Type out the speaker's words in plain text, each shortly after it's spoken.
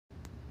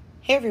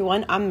Hey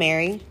everyone, I'm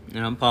Mary.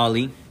 And I'm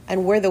Polly.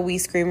 And we're the We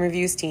Scream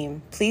Reviews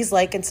team. Please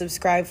like and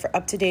subscribe for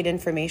up-to-date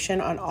information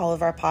on all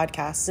of our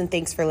podcasts, and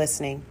thanks for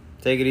listening.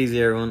 Take it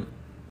easy, everyone.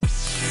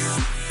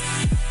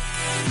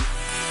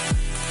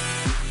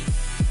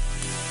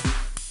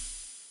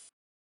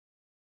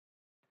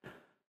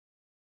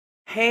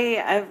 Hey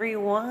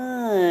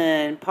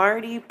everyone,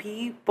 party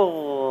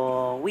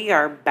people. We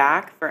are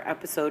back for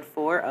episode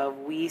 4 of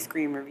We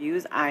Scream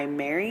Reviews. I'm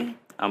Mary.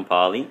 I'm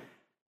Polly.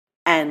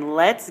 And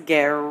let's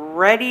get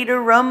ready to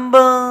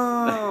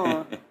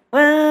rumble.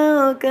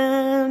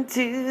 Welcome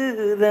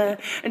to the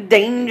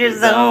danger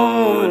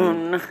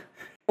zone.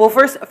 Well,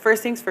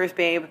 first things first,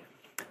 babe.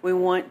 We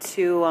want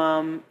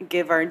to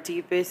give our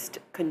deepest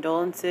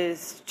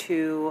condolences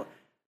to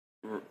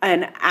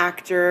an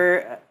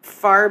actor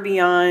far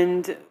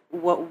beyond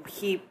what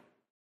he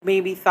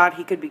maybe thought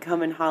he could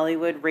become in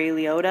Hollywood, Ray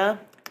Liotta.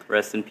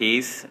 Rest in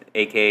peace,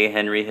 a.k.a.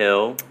 Henry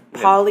Hill.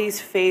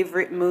 Polly's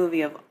favorite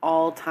movie of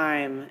all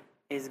time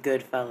is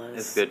Goodfellas.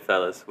 It's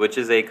Goodfellas, which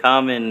is a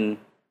common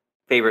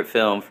favorite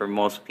film for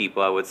most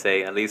people, I would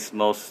say. At least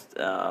most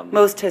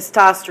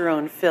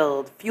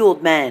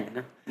testosterone-fueled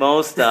men.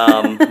 Most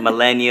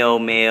millennial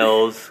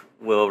males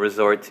will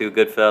resort to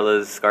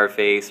Goodfellas,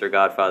 Scarface, or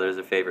Godfather as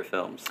their favorite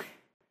films.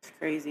 It's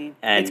crazy.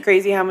 And it's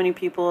crazy how many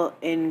people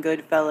in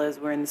Goodfellas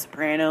were in The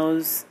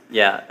Sopranos.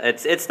 Yeah,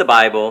 it's the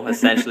Bible,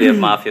 essentially, of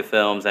mafia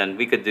films, and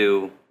we could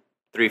do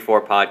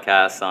 3-4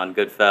 podcasts on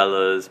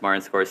Goodfellas,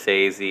 Martin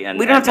Scorsese, and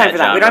we don't have time for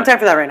that. We don't have time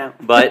for that right now.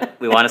 But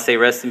we want to say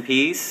rest in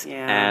peace.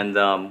 Yeah.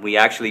 And we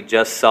actually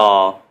just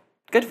saw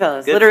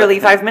Goodfellas, literally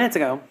 5 minutes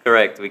ago.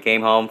 Correct. We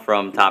came home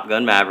from Top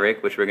Gun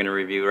Maverick, which we're going to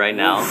review right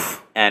now,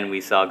 and we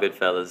saw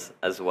Goodfellas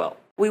as well.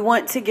 We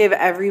want to give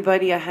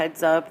everybody a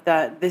heads up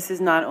that this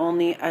is not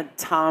only a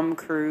Tom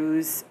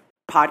Cruise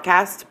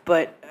podcast,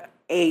 but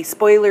a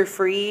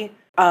spoiler-free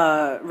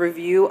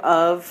review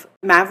of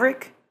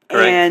Maverick.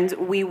 Correct. And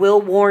we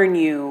will warn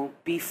you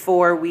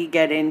before we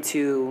get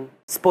into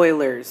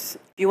spoilers.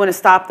 If you want to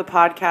stop the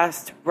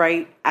podcast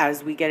right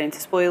as we get into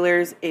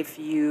spoilers, if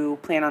you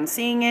plan on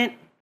seeing it,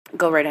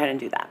 go right ahead and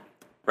do that.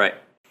 Right.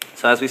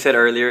 So as we said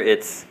earlier,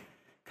 it's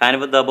kind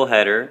of a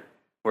doubleheader.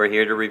 We're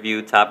here to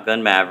review Top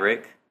Gun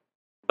Maverick,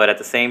 but at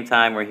the same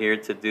time, we're here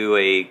to do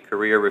a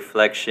career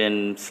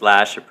reflection /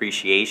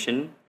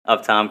 appreciation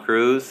of Tom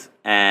Cruise.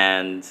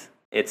 And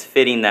it's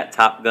fitting that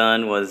Top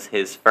Gun was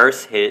his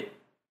first hit,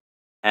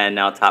 and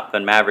now Top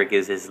Gun Maverick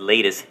is his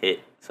latest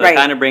hit. So It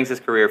kind of brings his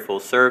career full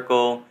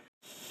circle.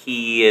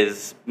 He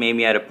is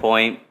maybe at a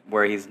point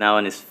where he's now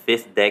in his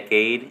 5th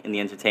decade in the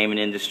entertainment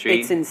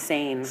industry. It's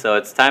insane. So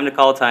it's time to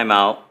call time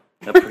out.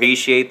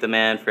 Appreciate the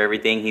man for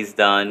everything he's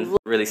done.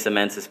 Really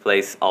cements his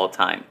place all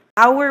time.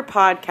 Our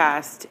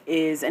podcast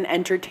is an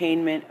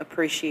entertainment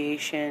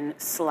appreciation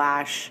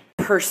 /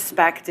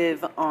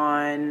 perspective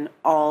on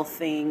all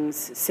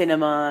things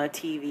cinema,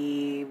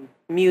 TV,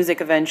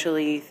 music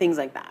eventually, things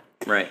like that.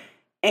 Right.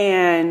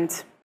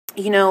 And,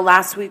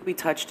 last week we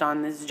touched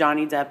on this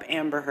Johnny Depp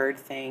Amber Heard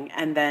thing,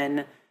 and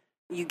then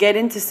you get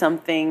into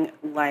something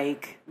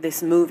like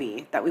this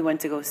movie that we went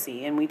to go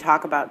see, and we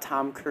talk about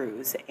Tom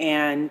Cruise,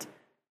 and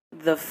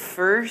the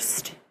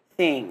first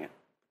thing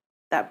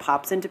that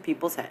pops into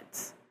people's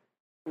heads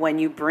when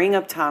you bring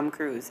up Tom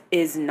Cruise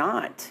is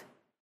not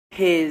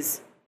his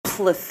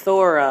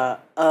plethora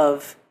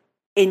of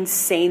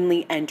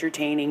insanely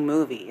entertaining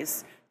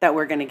movies that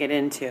we're going to get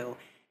into.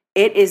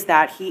 It is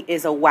that he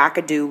is a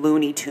wackadoo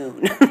Looney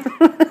Tune.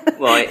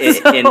 Well,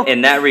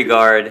 in that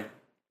regard,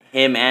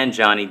 him and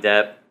Johnny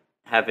Depp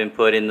have been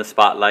put in the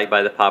spotlight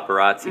by the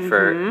paparazzi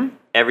for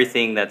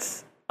everything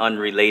that's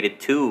unrelated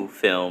to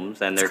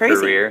films and their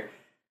career.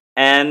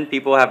 And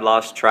people have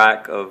lost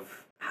track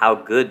of how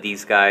good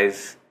these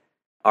guys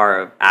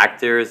are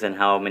actors and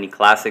how many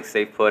classics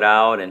they've put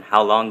out and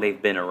how long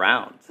they've been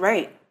around.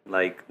 Right.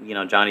 Like,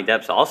 Johnny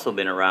Depp's also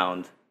been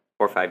around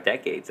 4 or 5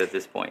 decades at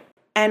this point.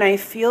 And I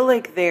feel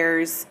like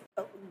there's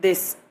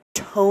this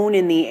tone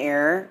in the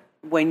air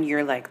when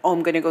you're like, oh,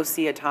 I'm going to go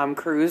see a Tom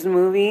Cruise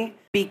movie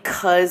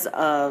because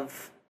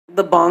of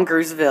the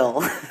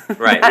Bonkersville.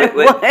 Right.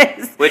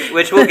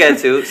 which we'll get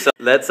to. So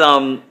let's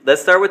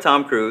start with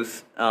Tom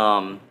Cruise.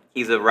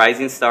 He's a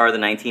rising star of the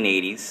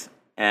 1980s.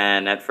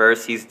 And at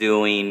first he's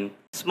doing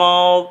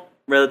small,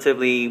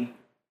 relatively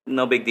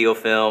no big deal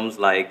films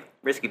like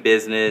Risky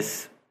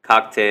Business,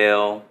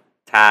 Cocktail,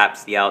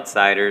 Taps, The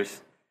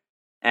Outsiders.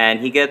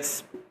 And he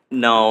gets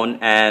known,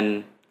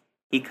 and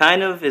he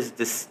kind of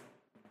is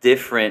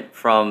different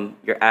from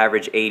your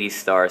average 80s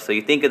star. So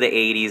you think of the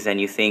 80s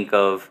and you think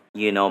of,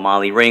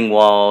 Molly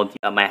Ringwald,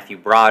 Matthew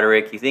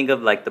Broderick. You think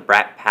of like the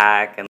Brat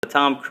Pack. And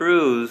Tom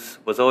Cruise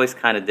was always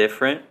kind of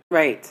different.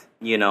 Right.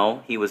 He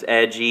was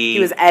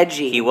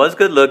edgy. He was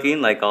good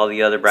looking like all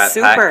the other Brat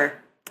Pack. Super.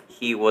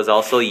 He was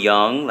also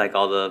young like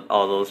all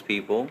those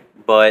people.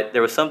 But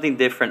there was something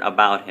different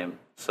about him.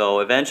 So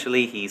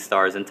eventually he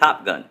stars in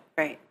Top Gun.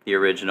 Right. The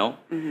original.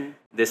 Mm-hmm.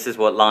 This is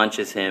what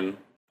launches him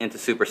into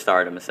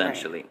superstardom,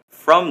 essentially. Right.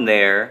 From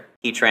there,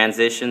 He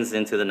transitions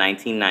into the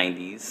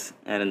 1990s,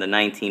 and in the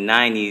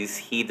 1990s,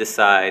 he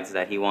decides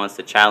that he wants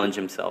to challenge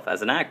himself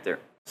as an actor.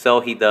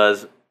 So he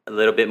does a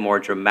little bit more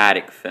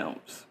dramatic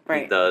films.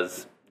 Right. He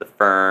does The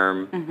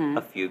Firm,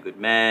 A Few Good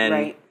Men.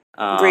 Right.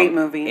 Great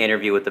movie.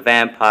 Interview with the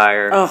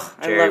Vampire. Oh,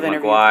 Jerry I love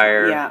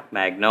Maguire. Yeah.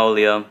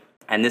 Magnolia.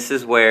 And this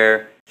is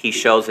where he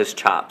shows his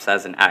chops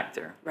as an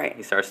actor. Right.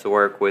 He starts to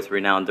work with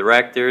renowned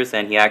directors,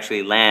 and he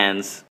actually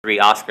lands 3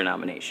 Oscar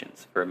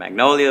nominations for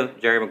Magnolia,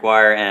 Jerry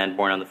Maguire, and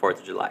Born on the 4th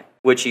of July,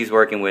 which he's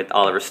working with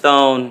Oliver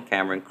Stone,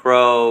 Cameron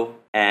Crowe,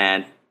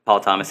 and Paul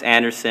Thomas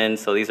Anderson.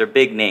 So these are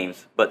big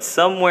names. But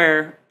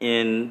somewhere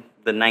in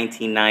the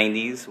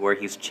 1990s, where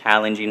he's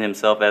challenging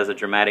himself as a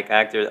dramatic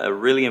actor, a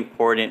really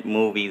important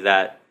movie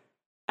that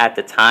at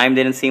the time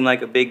didn't seem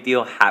like a big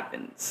deal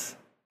happens.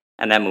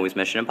 And that movie's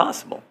Mission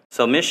Impossible.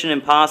 So Mission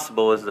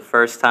Impossible is the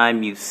first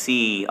time you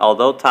see,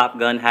 although Top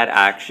Gun had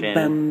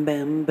action,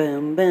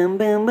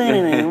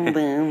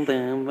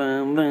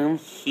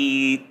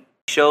 he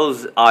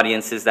shows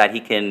audiences that he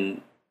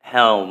can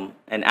helm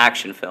an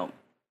action film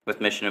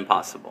with Mission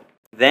Impossible.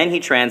 Then he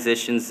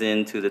transitions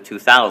into the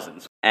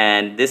 2000s.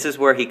 And this is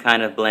where he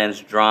kind of blends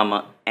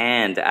drama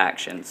and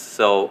action.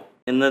 So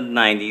in the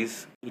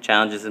 90s, he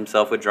challenges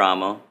himself with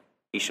drama.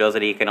 He shows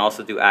that he can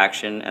also do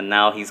action, and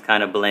now he's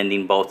kind of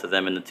blending both of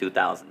them in the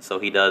 2000s. So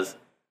he does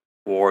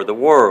War of the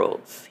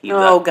Worlds.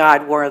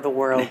 God, War of the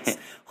Worlds.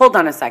 Hold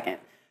on a second.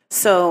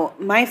 So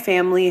my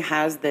family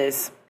has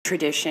this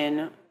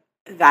tradition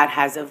that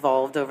has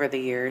evolved over the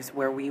years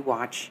where we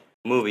watch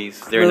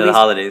movies during the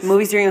holidays.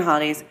 Movies during the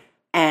holidays,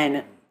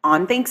 and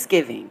on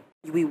Thanksgiving,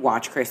 we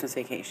watch Christmas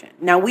Vacation.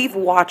 Now, we've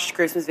watched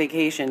Christmas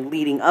Vacation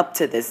leading up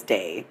to this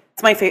day.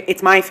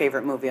 It's my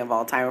favorite movie of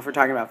all time, if we're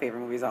talking about favorite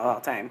movies of all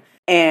time.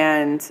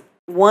 And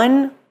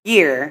one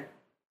year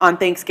on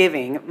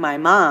Thanksgiving, my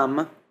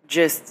mom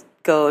just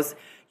goes,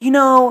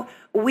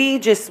 we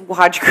just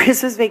watch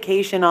Christmas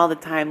Vacation all the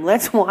time.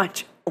 Let's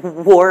watch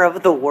War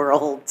of the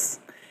Worlds.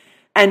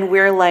 And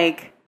we're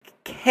like,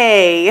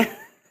 okay.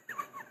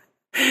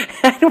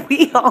 And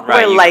we all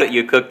were like...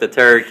 You cook the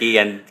turkey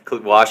and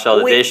wash all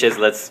the dishes.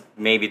 Let's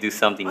maybe do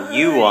something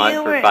you want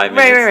for 5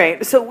 minutes.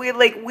 Right. So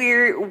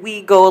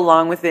we go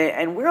along with it,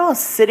 and we're all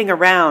sitting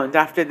around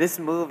after this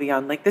movie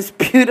on like this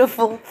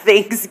beautiful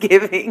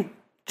Thanksgiving.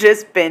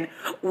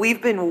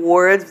 We've been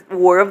War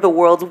of the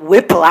Worlds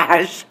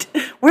whiplashed.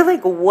 We're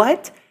like,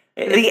 what?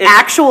 The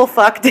actual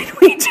fuck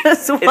did we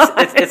just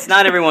watch? It's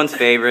not everyone's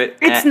favorite.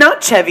 It's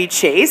not Chevy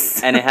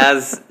Chase. And it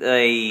has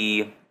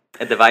a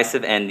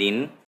divisive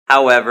ending.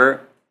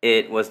 However,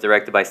 it was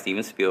directed by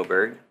Steven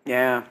Spielberg.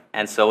 Yeah.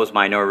 And so was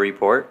Minority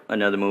Report,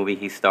 another movie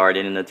he starred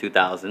in the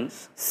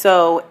 2000s.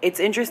 So it's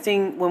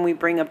interesting when we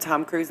bring up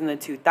Tom Cruise in the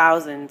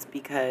 2000s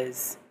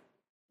because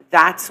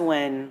that's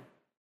when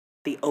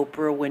the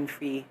Oprah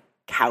Winfrey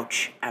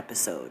couch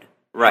episode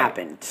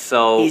happened.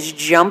 So he's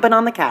jumping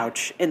on the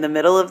couch in the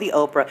middle of the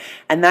Oprah,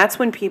 and that's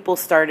when people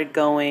started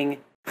going,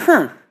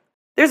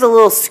 there's a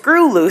little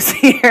screw loose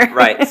here.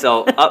 Right.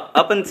 So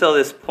up until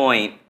this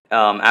point,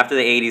 after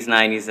the 80s,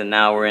 90s, and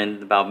now we're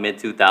in about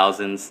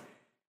mid-2000s,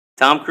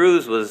 Tom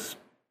Cruise was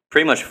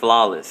pretty much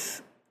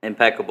flawless,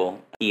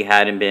 impeccable. He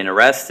hadn't been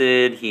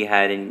arrested. He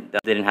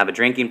didn't have a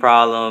drinking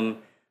problem.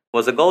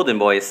 Was a golden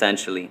boy,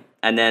 essentially.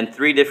 And then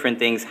 3 different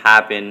things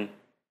happened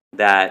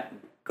that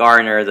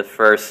garner the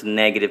first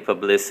negative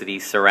publicity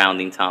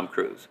surrounding Tom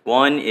Cruise.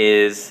 One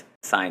is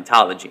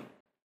Scientology.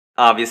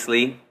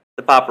 Obviously,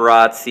 the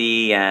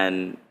paparazzi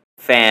and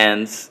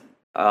fans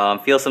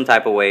feel some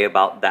type of way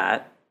about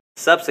that.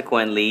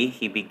 Subsequently,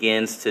 he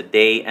begins to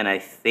date and I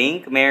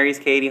think marries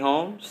Katie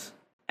Holmes.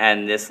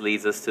 And this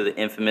leads us to the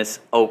infamous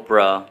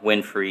Oprah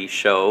Winfrey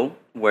show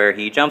where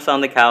he jumps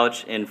on the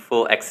couch in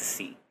full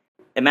ecstasy.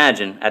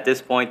 Imagine, at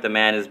this point, the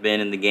man has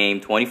been in the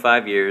game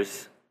 25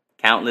 years,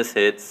 countless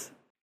hits,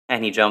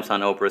 and he jumps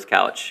on Oprah's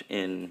couch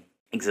in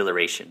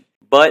exhilaration.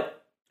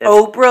 But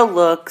Oprah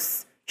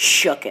looks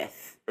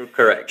shooketh.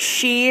 Correct.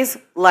 She's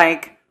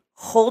like,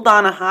 hold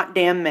on a hot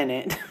damn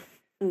minute.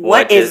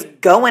 What is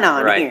going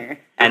on here?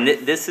 And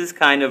this is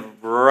kind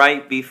of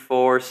right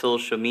before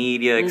social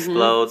media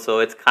explodes, so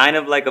it's kind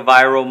of like a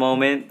viral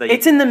moment.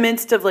 It's in the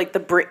midst of like the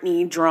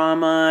Britney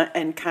drama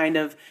and kind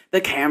of the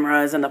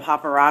cameras and the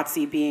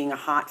paparazzi being a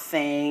hot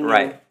thing.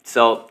 Right.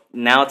 So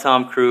now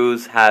Tom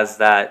Cruise has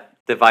that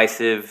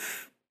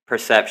divisive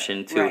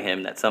perception to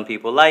him that some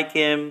people like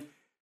him,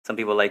 some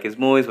people like his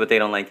movies, but they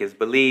don't like his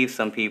beliefs.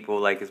 Some people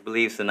like his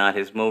beliefs and not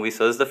his movies.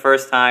 So this is the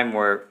first time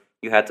where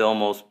you had to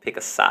almost pick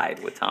a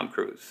side with Tom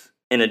Cruise.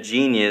 In a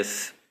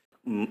genius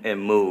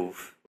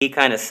move, he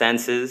kind of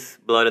senses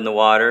blood in the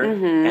water,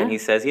 and he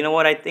says, you know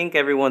what, I think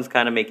everyone's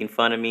kind of making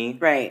fun of me.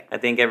 Right. I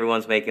think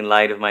everyone's making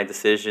light of my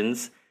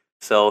decisions.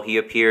 So he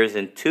appears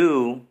in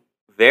 2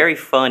 very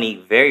funny,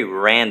 very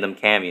random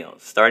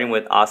cameos, starting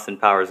with Austin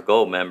Powers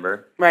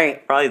Goldmember.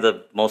 Right. Probably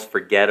the most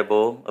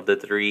forgettable of the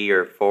 3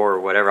 or 4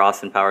 or whatever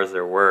Austin Powers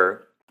there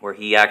were, where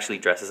he actually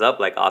dresses up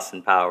like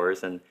Austin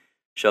Powers and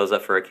shows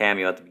up for a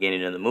cameo at the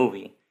beginning of the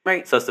movie.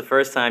 Right. So it's the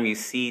first time you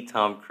see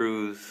Tom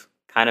Cruise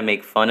kind of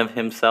make fun of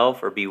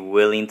himself or be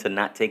willing to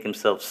not take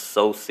himself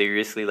so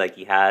seriously like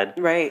he had.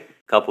 Right.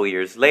 A couple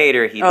years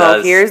later, he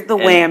does. Here's the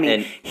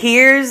whammy.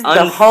 Here's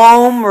the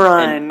home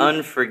run. An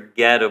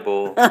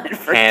unforgettable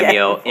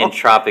cameo in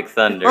Tropic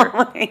Thunder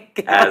Oh my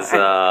God. as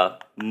a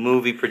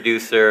movie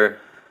producer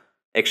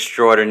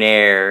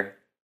extraordinaire,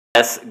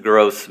 Les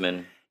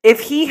Grossman.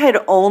 If he had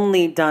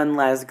only done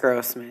Les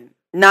Grossman,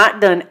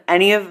 not done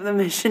any of the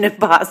Mission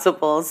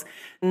Impossibles,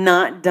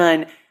 not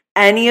done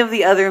any of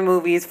the other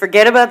movies,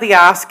 forget about the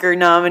Oscar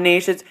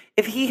nominations.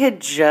 If he had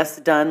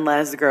just done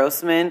Les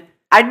Grossman,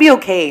 I'd be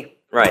okay.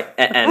 Right.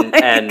 And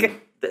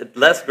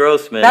Les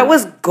Grossman. That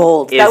was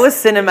gold. That was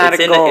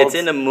cinematic gold. It's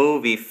in a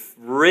movie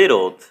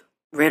riddled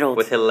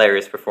with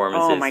hilarious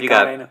performances. Oh my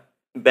God, I know.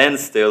 Ben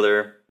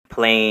Stiller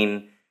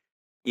playing,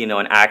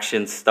 an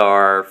action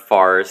star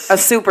farce. A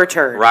super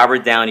turd.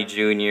 Robert Downey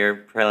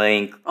Jr.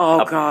 playing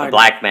a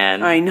black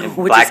man. I know,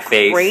 which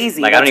blackface. is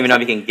crazy. Like, I don't even know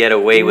if he can get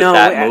away with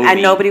that movie.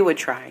 And nobody would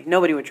try.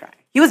 Nobody would try.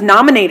 He was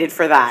nominated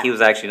for that. He was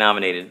actually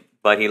nominated,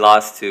 but he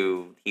lost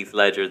to Heath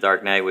Ledger's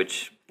Dark Knight,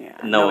 which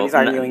nobody's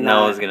arguing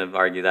no one's going to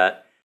argue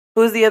that.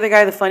 Who's the other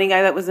guy, the funny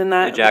guy that was in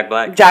that? Jack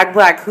Black. Jack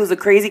Black, who's a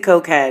crazy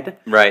cokehead.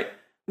 Right.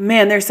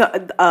 Man, there's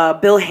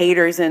Bill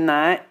Hader's in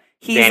that.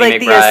 He's Danny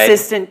like McBride. The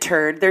assistant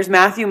turd. There's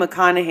Matthew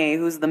McConaughey,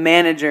 who's the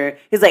manager.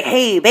 He's like,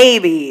 hey,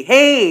 baby,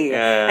 hey.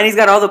 Yeah. And he's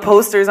got all the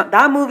posters.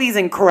 That movie's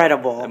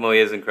incredible. That movie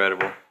is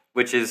incredible,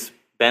 which is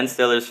Ben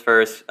Stiller's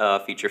first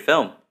feature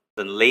film.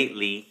 And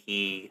lately,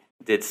 he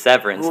did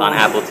Severance on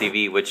Apple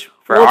TV, which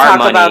for we'll our talk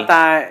money about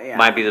that.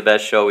 might be the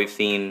best show we've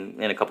seen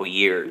in a couple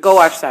years. Go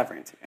watch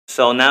Severance.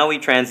 So now we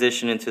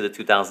transition into the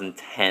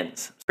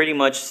 2010s. Pretty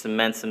much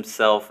cements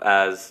himself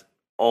as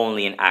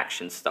only an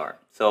action star.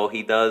 So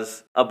he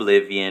does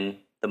Oblivion,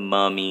 The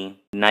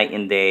Mummy, Night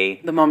and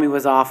Day. The Mummy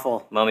was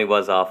awful. Mummy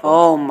was awful.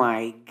 Oh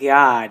my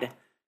God.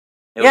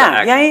 It was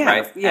action,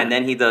 right? Yeah. And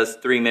then he does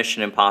 3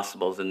 Mission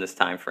Impossibles in this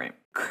time frame.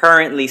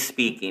 Currently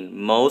speaking,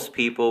 most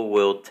people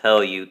will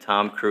tell you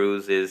Tom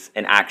Cruise is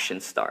an action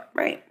star.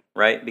 Right.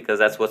 Right? Because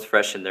that's what's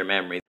fresh in their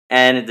memory.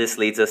 And this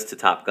leads us to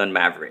Top Gun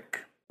Maverick.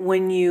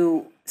 When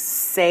you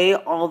say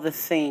all the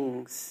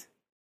things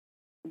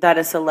that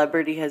a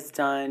celebrity has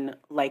done,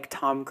 like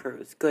Tom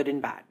Cruise, good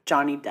and bad,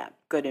 Johnny Depp,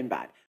 good and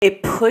bad,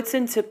 it puts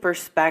into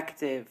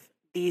perspective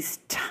these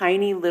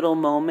tiny little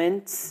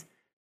moments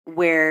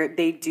where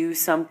they do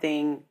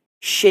something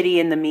shitty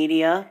in the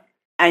media,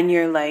 and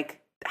you're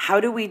like, how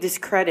do we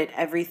discredit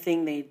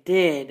everything they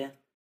did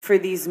for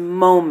these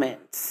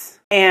moments?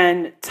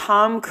 And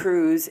Tom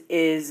Cruise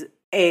is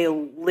a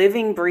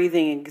living,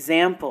 breathing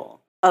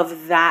example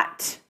of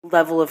that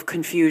level of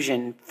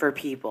confusion for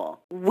people.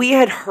 We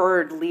had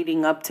heard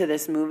leading up to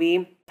this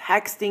movie,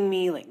 texting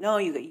me like, no,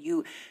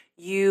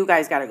 you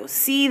guys got to go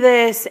see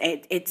this.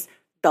 It's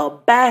the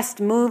best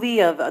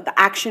movie of the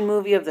action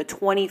movie of the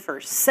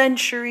 21st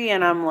century.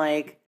 And I'm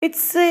like,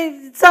 it's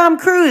Tom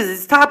Cruise,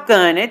 it's Top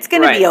Gun. It's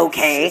going to be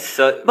okay.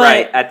 So,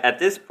 right. At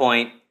this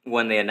point,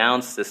 when they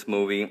announced this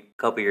movie a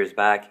couple years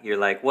back, you're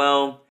like,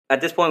 well, at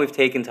this point, we've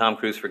taken Tom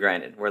Cruise for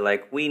granted. We're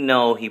like, we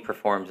know he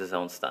performs his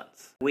own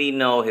stunts. We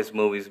know his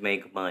movies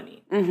make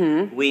money.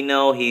 Mm-hmm. We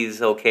know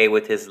he's okay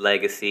with his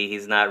legacy.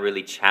 He's not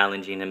really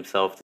challenging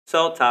himself.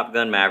 So Top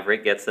Gun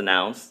Maverick gets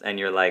announced, and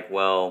you're like,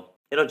 well,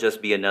 it'll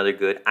just be another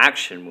good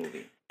action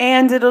movie.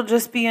 And it'll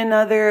just be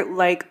another,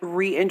 like,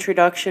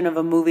 reintroduction of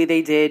a movie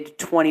they did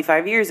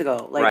 25 years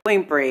ago, like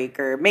Point Break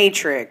or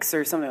Matrix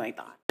or something like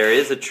that. There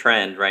is a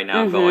trend right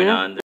now going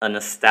on, a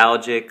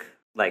nostalgic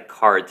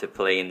card to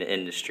play in the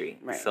industry.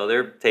 Right. So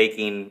they're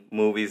taking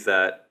movies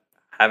that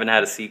haven't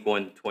had a sequel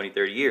in 20,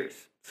 30 years.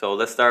 So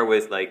let's start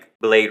with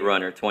Blade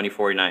Runner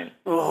 2049.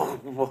 Oh,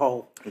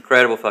 whoa.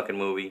 Incredible fucking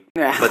movie.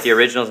 Yeah. But the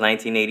original is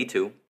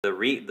 1982.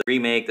 The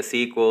remake, the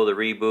sequel, the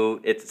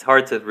reboot, it's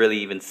hard to really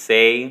even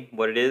say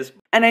what it is.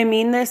 And I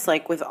mean this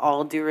with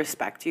all due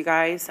respect, you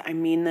guys. I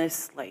mean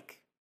this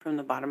from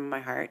the bottom of my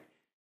heart.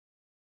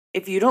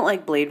 If you don't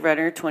like Blade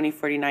Runner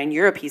 2049,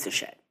 you're a piece of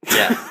shit.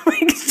 Yeah.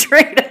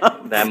 Straight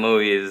up. That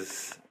movie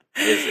is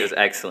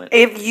excellent.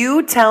 If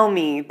you tell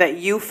me that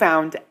you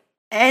found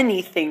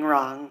anything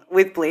wrong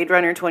with Blade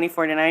Runner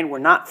 2049, we're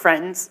not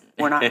friends.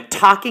 We're not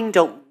talking.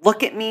 Don't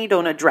look at me.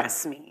 Don't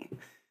address me.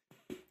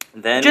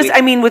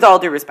 Then with all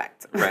due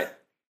respect. Right.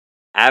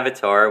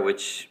 Avatar,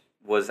 which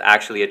was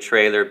actually a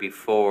trailer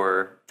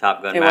before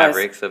Top Gun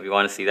Maverick. So if you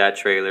want to see that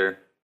trailer,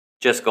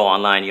 just go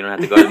online. You don't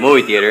have to go to the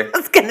movie theater. I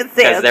was going to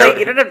say,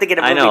 you don't have to get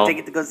a movie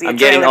ticket to go see a trailer. I'm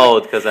getting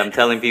old because I'm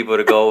telling people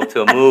to go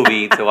to a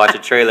movie to watch a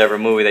trailer of a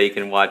movie that you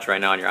can watch right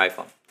now on your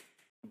iPhone.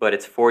 But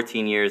it's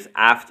 14 years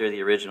after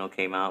the original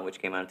came out, which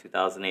came out in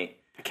 2008.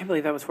 I can't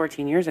believe that was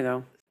 14 years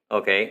ago.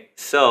 Okay,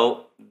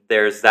 so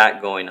there's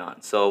that going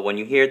on. So when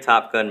you hear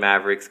Top Gun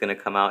Maverick's going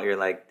to come out, you're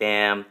like,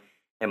 damn,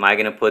 am I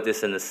going to put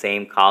this in the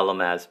same column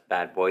as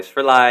Bad Boys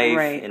for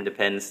Life,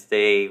 Independence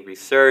Day,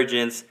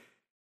 Resurgence,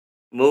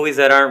 movies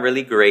that aren't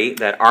really great,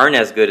 that aren't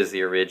as good as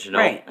the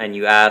original, and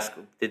you ask,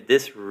 did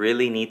this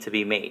really need to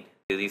be made?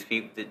 Do these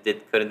people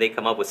couldn't they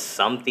come up with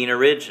something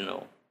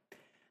original?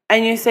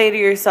 And you say to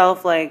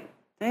yourself,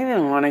 I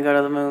didn't want to go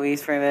to the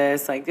movies for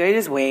this. Like, do I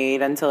just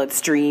wait until it's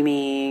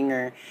streaming?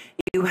 Or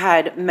you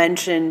had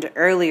mentioned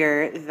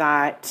earlier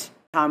that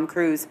Tom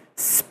Cruise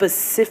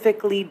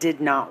specifically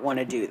did not want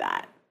to do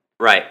that.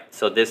 Right.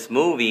 So this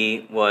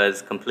movie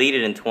was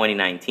completed in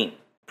 2019,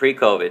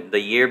 pre-COVID, the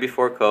year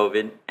before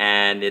COVID,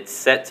 and it's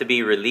set to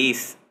be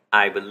released,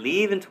 I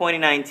believe, in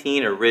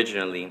 2019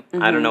 originally.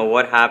 Mm-hmm. I don't know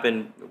what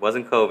happened. It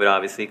wasn't COVID,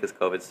 obviously, because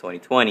COVID's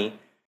 2020.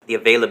 The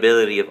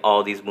availability of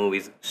all these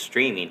movies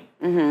streaming.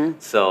 Mm-hmm.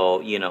 So,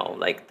 you know,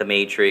 like The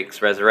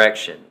Matrix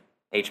Resurrection.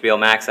 HBO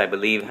Max, I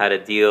believe, had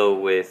a deal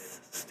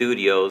with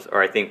studios,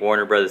 or I think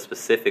Warner Brothers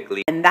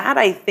specifically. And that,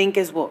 I think,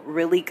 is what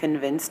really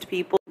convinced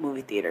people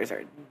movie theaters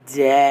are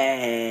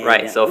dead.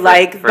 Right. So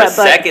for a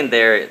second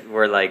there,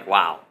 we're like,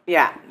 wow.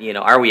 Yeah. You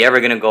know, are we ever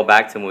going to go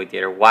back to movie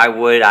theater? Why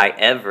would I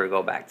ever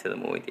go back to the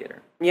movie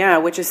theater? Yeah,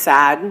 which is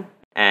sad.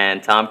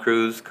 And Tom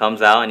Cruise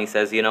comes out and he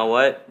says, you know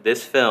what?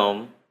 This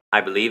film,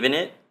 I believe in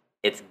it.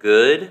 It's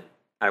good.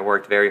 I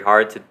worked very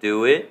hard to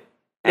do it.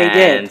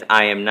 And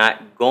I am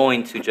not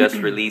going to just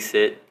release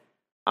it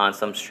on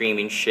some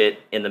streaming shit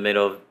in the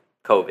middle of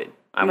COVID.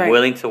 I'm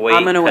willing to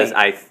wait because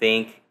I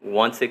think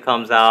once it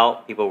comes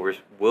out, people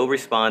will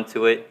respond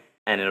to it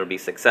and it'll be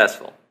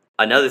successful.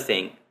 Another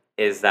thing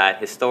is that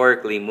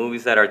historically,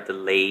 movies that are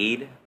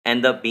delayed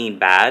end up being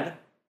bad.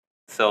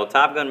 So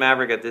Top Gun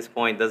Maverick at this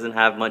point doesn't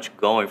have much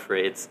going for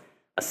it. It's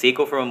a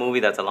sequel from a movie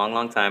that's a long,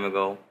 long time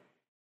ago.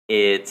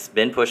 It's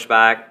been pushed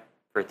back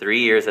for 3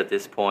 years at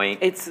this point.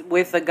 It's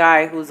with a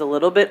guy who's a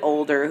little bit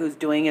older, who's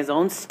doing his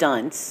own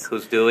stunts.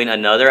 Who's doing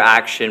another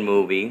action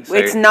movie. So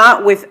it's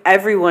not with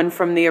everyone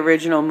from the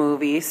original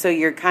movie, so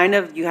you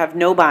have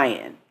no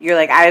buy-in. You're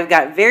like, I've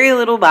got very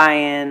little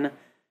buy-in,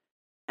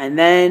 and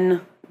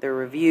then the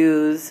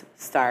reviews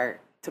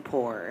start to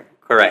pour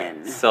Correct.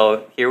 in.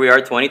 So here we are,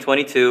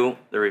 2022.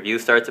 The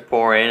reviews start to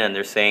pour in, and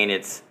they're saying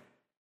it's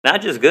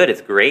not just good, it's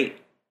great.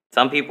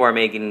 Some people are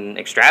making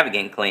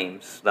extravagant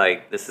claims,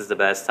 like this is the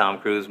best Tom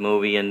Cruise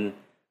movie in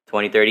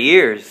 20, 30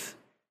 years.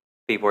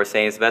 People are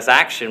saying it's the best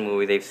action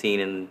movie they've seen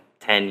in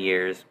 10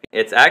 years.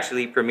 It's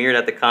actually premiered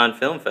at the Cannes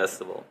Film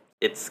Festival.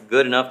 It's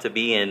good enough to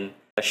be in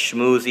a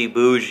schmoozy,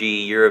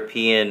 bougie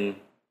European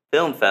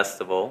film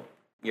festival.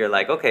 You're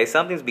like, okay,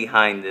 something's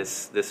behind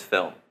this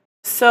film.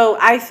 So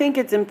I think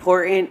it's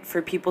important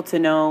for people to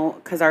know,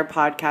 because our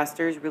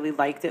podcasters really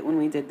liked it when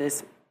we did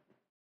this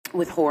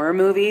with horror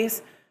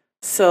movies.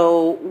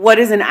 So what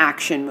is an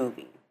action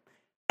movie?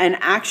 An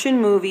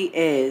action movie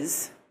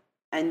is,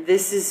 and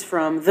this is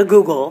from the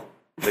Google.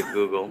 The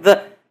Google.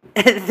 the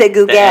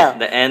Google.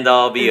 The end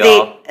all be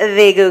all.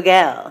 The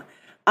Google.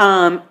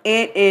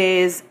 It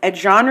is a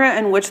genre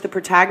in which the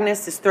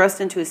protagonist is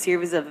thrust into a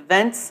series of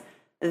events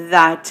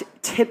that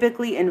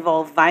typically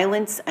involve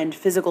violence and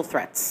physical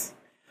threats,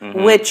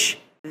 which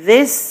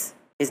this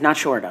is not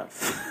short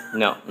of.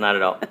 No, not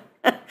at all.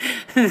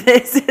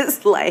 This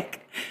is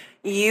like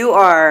you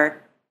are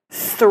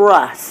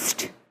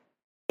thrust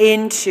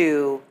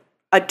into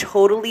a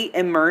totally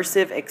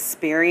immersive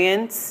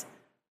experience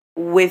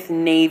with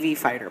Navy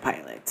fighter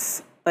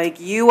pilots.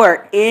 Like you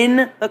are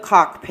in the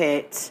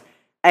cockpit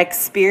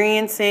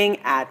experiencing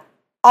at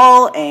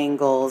all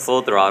angles.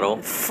 Full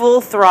throttle,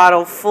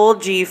 full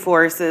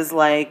G-forces,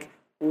 like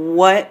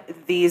what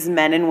these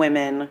men and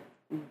women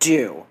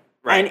do.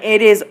 Right. And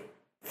it is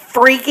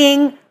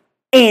freaking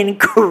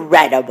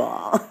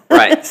incredible.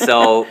 Right.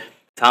 So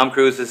Tom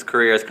Cruise's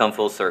career has come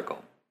full circle.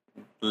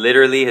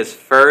 Literally his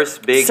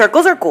first big...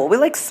 Circles are cool. We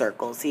like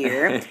circles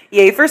here.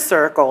 Yay for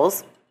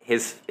circles.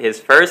 His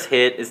first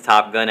hit is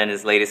Top Gun, and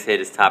his latest hit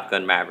is Top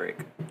Gun Maverick.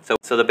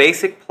 So the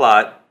basic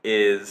plot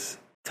is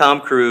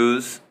Tom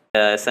Cruise,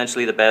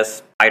 essentially the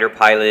best fighter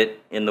pilot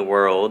in the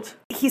world.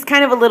 He's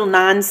kind of a little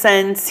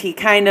nonsense. He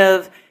kind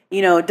of,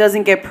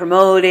 doesn't get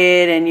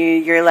promoted, and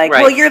you're like,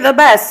 right. Well, you're the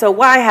best, so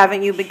why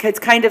haven't you? Because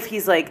kind of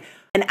he's like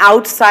an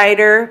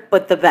outsider,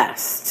 but the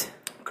best.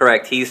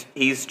 Correct.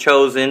 He's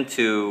chosen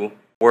to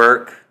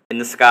work in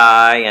the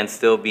sky and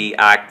still be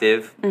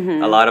active.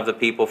 Mm-hmm. A lot of the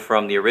people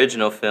from the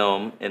original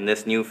film, in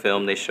this new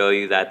film, they show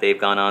you that they've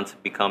gone on to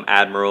become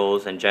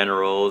admirals and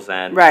generals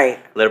and a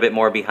little bit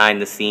more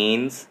behind the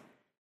scenes.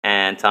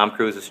 And Tom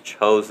Cruise is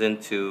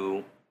chosen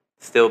to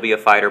still be a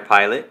fighter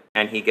pilot,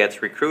 and he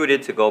gets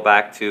recruited to go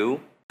back to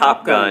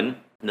Top Gun,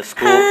 the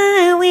school.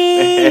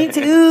 Highway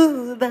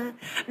to the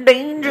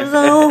danger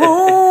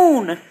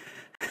zone.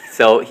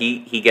 So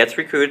he gets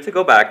recruited to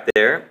go back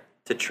there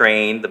to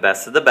train the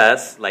best of the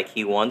best, like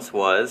he once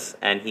was,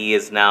 and he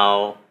is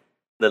now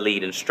the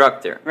lead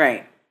instructor.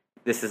 Right.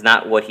 This is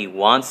not what he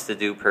wants to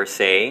do per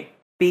se.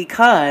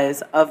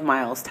 Because of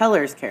Miles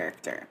Teller's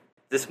character.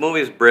 This movie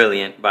is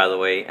brilliant, by the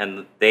way,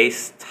 and they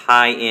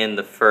tie in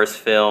the first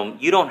film.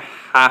 You don't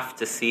have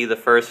to see the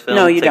first film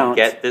to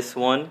get this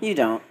one. You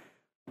don't.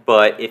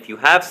 But if you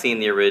have seen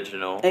the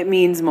original... It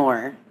means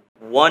more.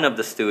 One of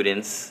the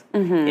students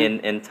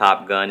in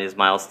Top Gun is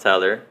Miles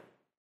Teller,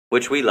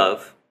 which we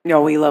love.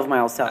 No, we love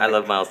Miles Teller. I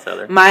love Miles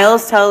Teller.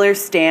 Miles Teller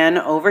stan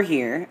over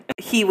here.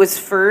 He was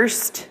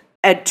first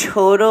a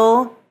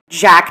total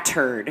jack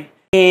turd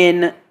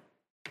in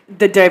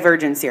the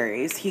Divergent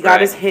series. He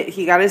got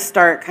he got his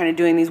start kind of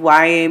doing these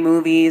YA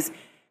movies,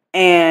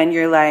 and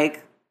you're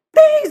like,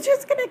 he's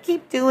just gonna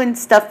keep doing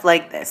stuff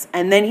like this.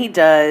 And then he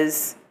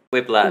does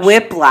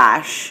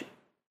Whiplash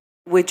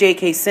with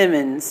J.K.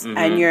 Simmons,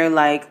 and you're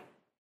like,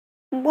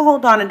 well,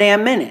 hold on a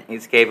damn minute.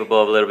 He's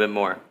capable of a little bit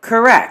more.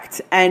 Correct.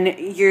 And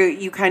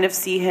you kind of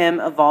see him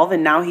evolve,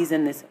 and now he's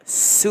in this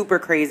super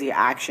crazy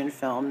action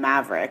film,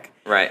 Maverick.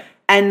 Right.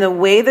 And the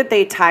way that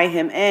they tie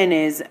him in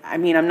is, I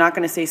mean, I'm not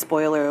going to say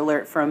spoiler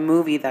alert for a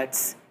movie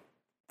that's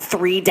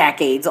 3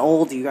 decades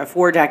old. You got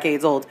 4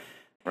 decades old.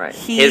 Right.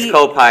 His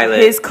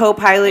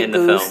co-pilot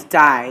Goose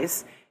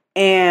dies,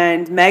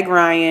 and Meg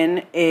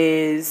Ryan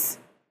is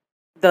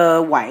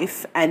the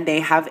wife, and they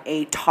have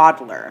a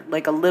toddler,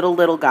 like a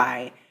little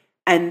guy.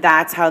 And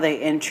that's how they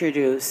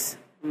introduce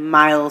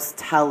Miles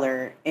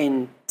Teller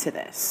into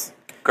this.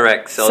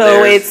 Correct.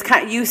 So it's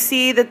you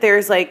see that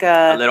there's like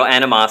a little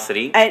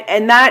animosity,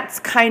 and that's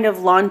kind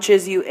of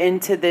launches you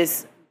into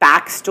this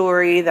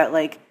backstory that,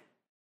 like,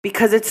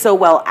 because it's so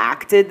well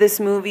acted, this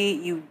movie,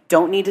 you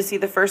don't need to see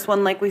the first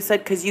one, like we said,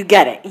 because you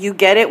get it. You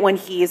get it when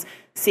he's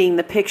seeing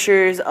the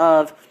pictures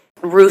of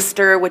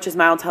Rooster, which is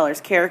Miles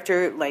Teller's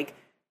character. Like,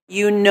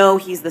 you know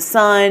he's the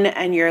son,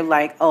 and you're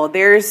like, oh,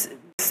 there's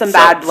some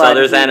bad blood. So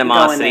there's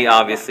animosity,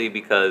 obviously,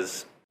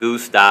 because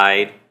Goose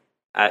died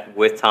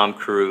with Tom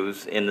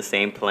Cruise in the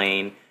same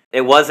plane. It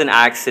was an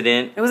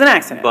accident. It was an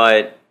accident.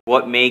 But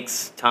what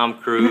makes Tom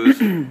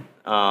Cruise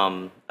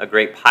a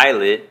great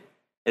pilot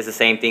is the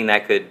same thing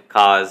that could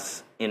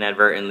cause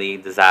inadvertently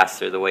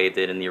disaster the way it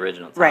did in the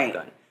original Top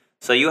Gun.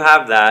 So you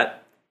have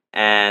that,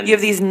 and you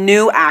have these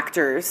new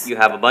actors. You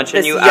have a bunch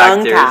of new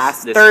young actors.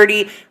 Cast,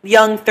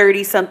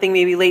 30-something,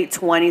 maybe late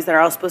 20s that are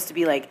all supposed to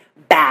be like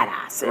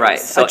badasses. Right.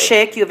 So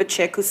you have a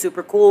chick who's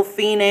super cool,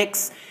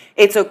 Phoenix.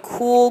 It's a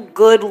cool,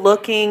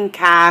 good-looking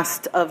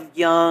cast of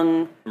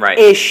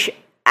young-ish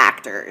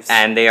actors.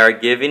 And they are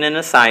given an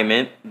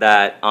assignment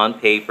that, on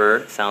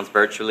paper, sounds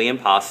virtually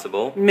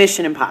impossible.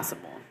 Mission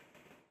Impossible.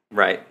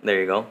 Right. There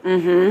you go.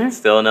 Mm-hmm.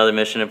 Still another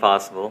Mission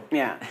Impossible.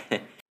 Yeah.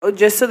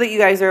 Just so that you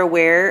guys are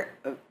aware,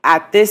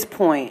 at this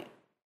point,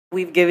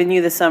 we've given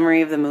you the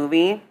summary of the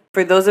movie.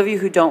 For those of you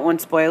who don't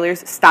want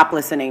spoilers, stop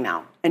listening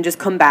now and just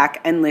come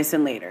back and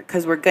listen later,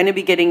 because we're going to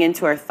be getting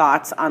into our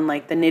thoughts on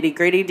like the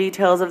nitty-gritty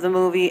details of the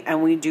movie,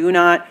 and we do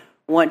not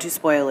want to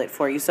spoil it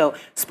for you. So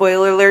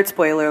spoiler alert,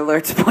 spoiler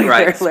alert,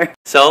 spoiler alert.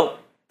 So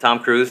Tom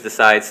Cruise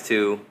decides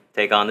to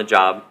take on the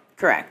job.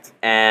 Correct.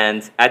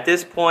 And at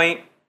this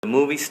point, the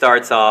movie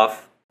starts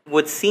off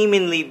with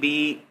seemingly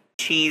be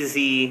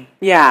cheesy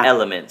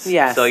elements.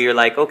 Yes. So you're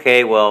like,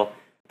 okay, well,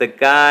 the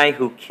guy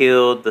who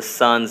killed the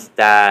son's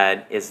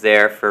dad is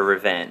there for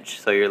revenge.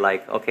 So you're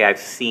like, okay, I've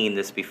seen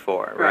this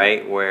before,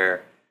 right?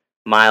 Where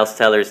Miles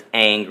Teller's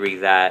angry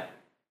that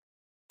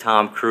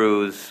Tom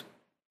Cruise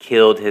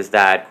killed his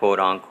dad, quote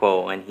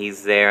unquote, and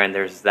he's there, and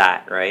there's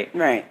that, right?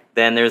 Right.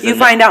 Then there's you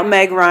find out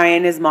Meg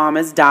Ryan, his mom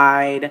has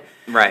died.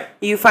 Right.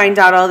 You find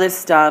out all this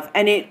stuff,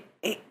 and it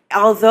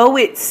although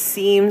it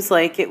seems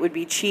like it would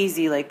be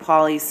cheesy, like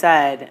Paulie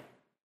said,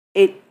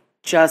 it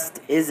just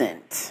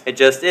isn't. It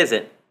just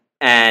isn't.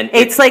 And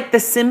it's like the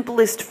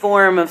simplest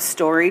form of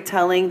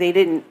storytelling. They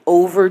didn't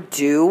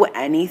overdo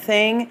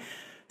anything.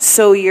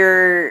 So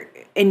you're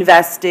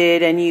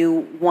invested and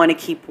you want to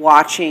keep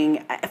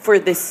watching for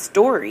this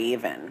story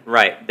even.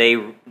 Right.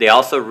 They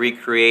also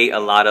recreate a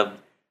lot of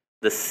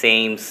the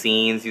same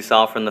scenes you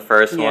saw from the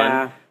first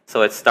one.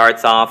 So it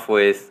starts off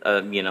with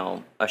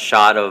a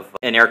shot of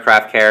an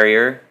aircraft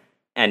carrier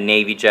and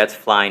Navy jets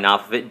flying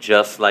off of it,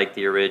 just like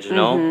the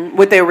original. Mm-hmm.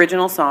 With the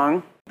original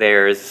song.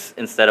 There's,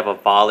 instead of a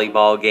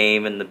volleyball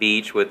game in the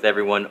beach with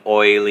everyone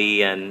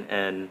oily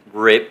and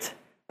ripped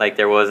like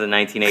there was in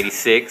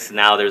 1986,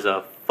 now there's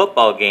a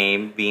football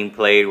game being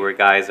played where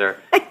guys are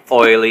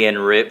oily and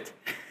ripped.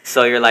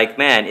 So you're like,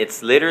 man,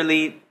 it's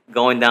literally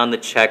going down the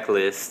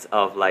checklist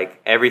of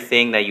like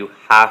everything that you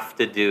have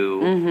to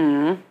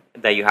do,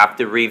 that you have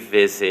to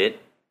revisit.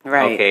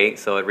 Right. Okay,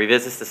 so it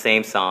revisits the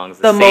same songs,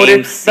 the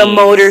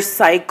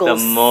motorcycle,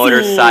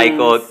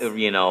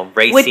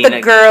 racing with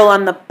the girl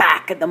on the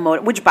back of the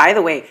motor. Which, by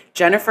the way,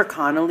 Jennifer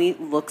Connelly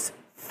looks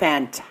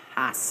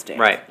fantastic.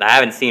 Right, I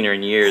haven't seen her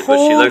in years, but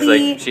she looks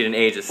like she didn't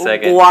age a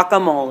second.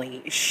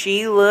 Guacamole,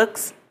 she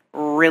looks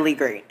really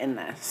great in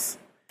this,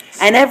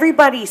 and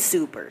everybody's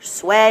super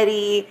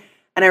sweaty.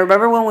 And I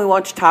remember when we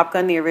watched Top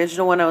Gun, the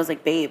original one, I was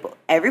like, babe,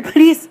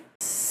 everybody's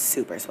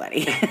super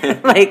sweaty.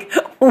 Like,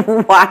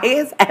 why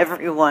is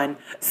everyone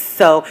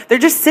so... They're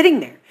just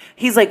sitting there.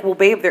 He's like, well,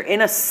 babe, they're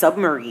in a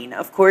submarine.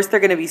 Of course they're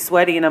going to be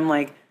sweaty. And I'm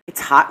like,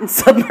 it's hot in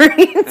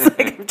submarines?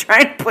 Like, I'm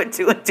trying to put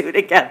 2 and 2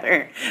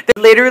 together.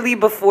 They're literally,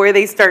 before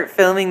they start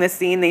filming the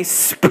scene, they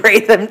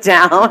spray them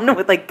down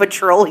with, like,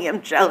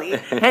 petroleum jelly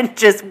and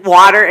just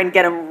water and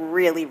get them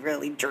really,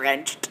 really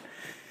drenched.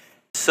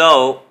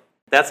 So,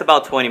 that's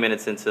about 20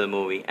 minutes into the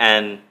movie.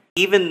 And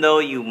even though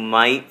you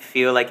might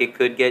feel like it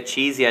could get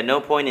cheesy, at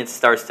no point it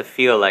starts to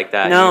feel like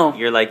that. No.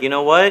 You're like, you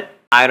know what?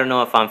 I don't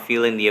know if I'm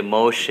feeling the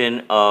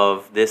emotion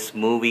of this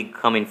movie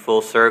coming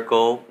full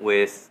circle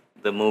with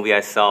the movie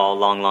I saw a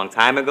long, long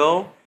time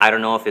ago. I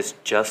don't know if it's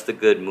just a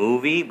good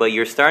movie, but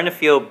you're starting to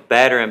feel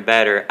better and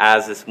better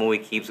as this movie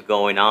keeps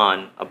going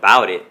on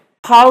about it.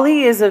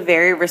 Polly is a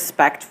very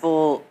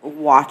respectful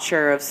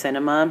watcher of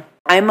cinema.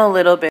 I'm a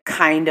little bit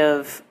kind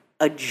of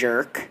a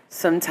jerk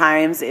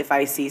sometimes if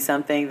I see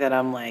something that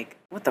I'm like,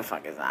 what the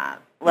fuck is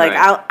that? Like,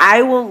 Right.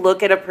 I will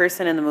look at a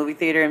person in the movie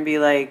theater and be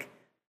like,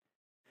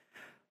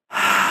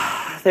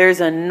 there's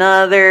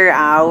another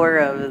hour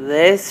of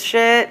this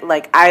shit.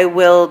 Like, I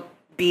will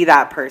be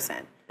that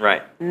person.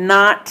 Right.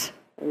 Not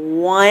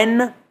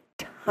one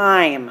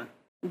time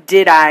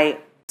did I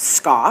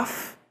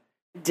scoff.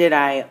 Did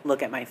I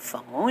look at my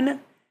phone?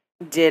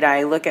 Did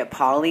I look at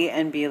Polly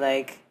and be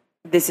like,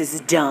 this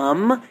is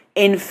dumb?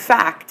 In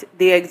fact,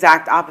 the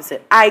exact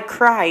opposite. I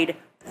cried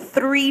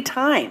 3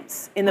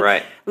 times in the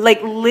Right.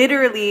 like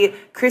literally.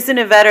 Chris and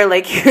Yvette are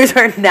like, here's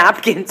our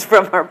napkins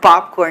from our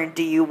popcorn.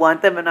 Do you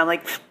want them? And I'm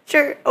like,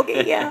 sure,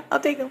 okay, yeah, I'll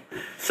take them.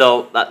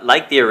 So,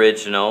 like the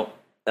original,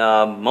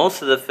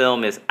 most of the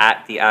film is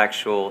at the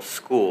actual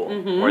school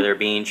where they're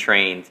being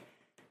trained.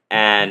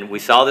 And we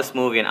saw this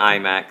movie in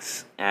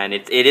IMAX, and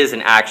it is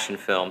an action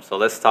film. So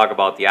let's talk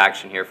about the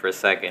action here for a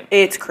second.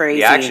 It's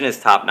crazy. The action is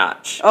top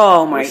notch.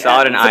 Oh my god! We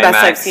saw it in It's IMAX. the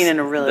best I've seen in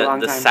a really long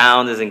time. The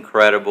sound is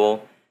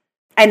incredible.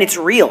 And it's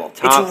real.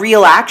 It's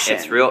real action.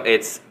 It's real.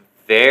 It's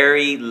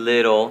very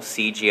little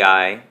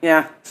CGI.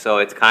 Yeah. So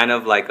it's kind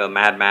of like a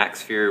Mad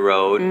Max Fury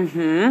Road,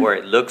 where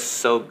it looks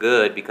so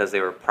good because they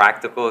were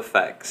practical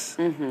effects.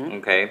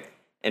 Okay.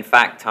 In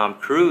fact, Tom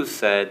Cruise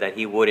said that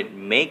he wouldn't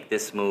make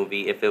this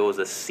movie if it was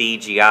a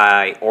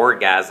CGI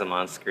orgasm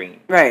on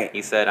screen. Right.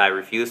 He said, I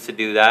refuse to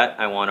do that.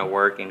 I want to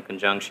work in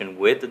conjunction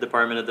with the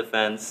Department of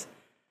Defense.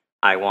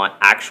 I want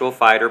actual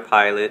fighter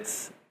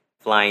pilots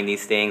flying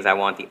these things. I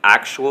want the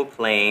actual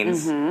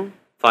planes.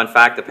 Fun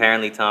fact,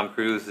 apparently Tom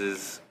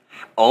Cruise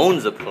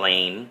owns a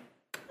plane.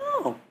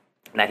 Oh.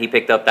 That he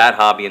picked up that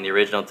hobby in the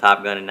original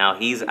Top Gun, and now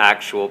he's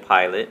actual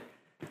pilot.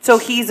 So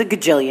he's a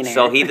gajillionaire.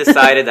 So he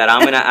decided that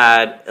I'm going to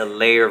add a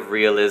layer of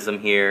realism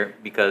here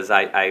because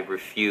I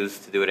refuse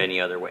to do it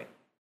any other way.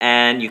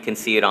 And you can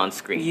see it on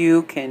screen.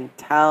 You can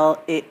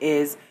tell it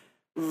is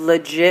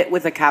legit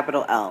with a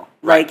capital L.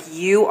 Right. Like,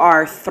 you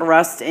are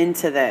thrust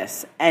into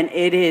this, and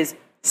it is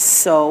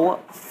so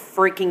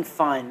freaking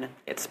fun.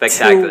 It's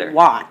spectacular. To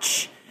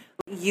watch.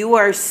 You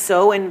are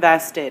so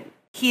invested.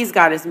 He's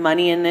got his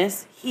money in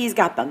this. He's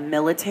got the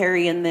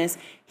military in this.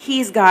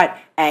 He's got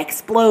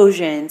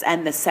explosions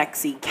and the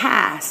sexy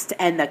cast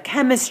and the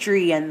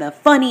chemistry and the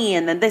funny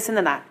and the this and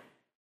the that.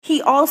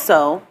 He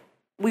also,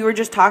 we were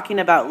just talking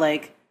about,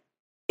 like,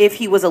 if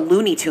he was a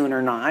Looney Tune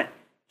or not.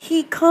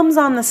 He comes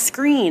on the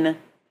screen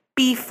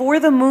before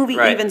the movie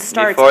even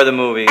starts. Before the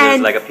movie,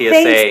 there's like a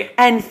PSA.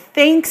 And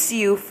thanks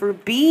you for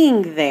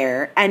being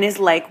there and is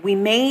like, we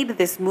made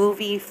this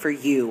movie for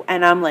you.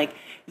 And I'm like,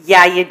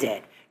 yeah, you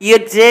did. You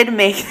did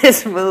make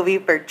this movie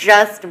for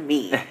just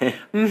me.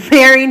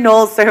 Mary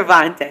Noel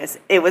Cervantes.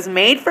 It was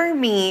made for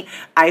me.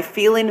 I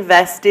feel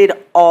invested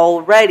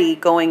already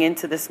going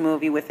into this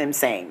movie with him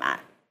saying that.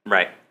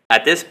 Right.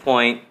 At this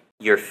point,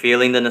 you're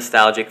feeling the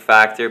nostalgic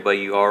factor, but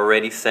you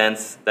already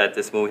sense that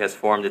this movie has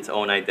formed its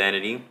own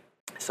identity.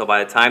 So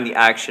by the time the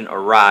action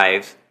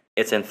arrives,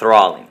 it's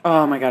enthralling.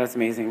 Oh my God, it's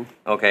amazing.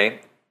 Okay?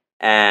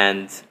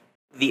 And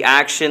the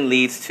action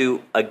leads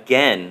to,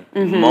 again,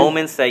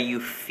 moments that you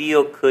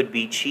feel could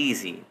be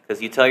cheesy.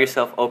 Because you tell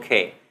yourself,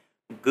 okay,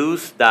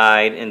 Goose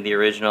died in the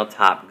original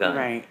Top Gun.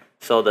 Right.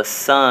 So the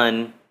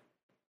son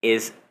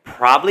is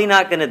probably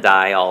not going to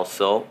die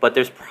also, but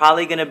there's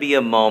probably going to be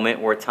a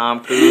moment where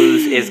Tom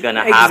Cruise is going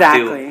to have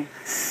to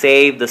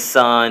save the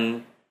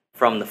son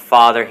from the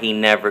father he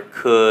never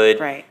could.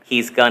 Right.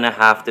 He's going to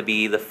have to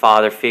be the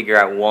father figure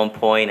at one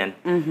point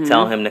and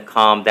tell him to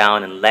calm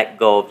down and let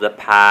go of the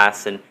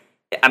past. And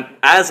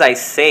as I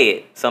say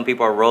it, some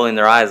people are rolling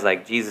their eyes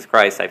like, Jesus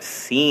Christ, I've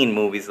seen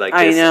movies like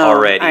this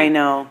already. I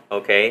know.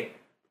 Okay?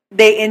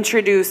 They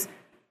introduce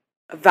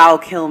Val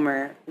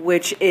Kilmer,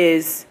 which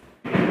is,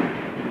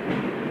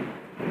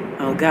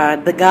 oh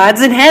God, the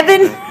gods in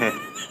heaven.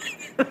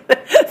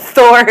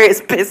 Thor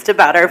is pissed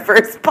about our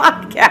first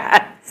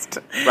podcast.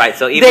 Right,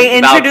 so even they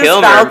introduced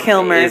Val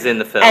Kilmer is in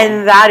the film.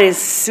 And that is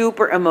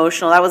super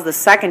emotional. That was the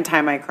second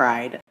time I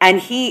cried. And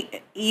he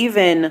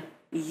even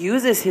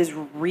uses his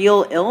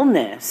real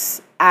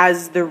illness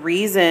as the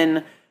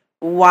reason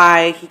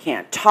why he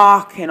can't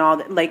talk and all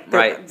that. Like,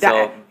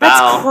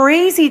 that's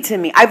crazy to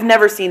me. I've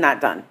never seen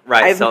that done.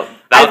 Right, Val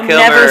Kilmer,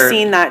 never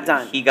seen that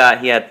done. He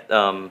had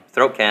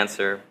throat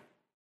cancer,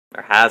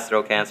 or has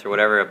throat cancer,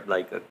 whatever.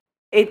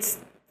 It's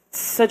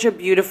such a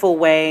beautiful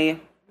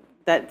way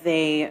that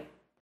they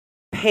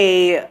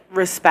pay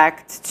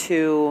respect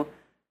to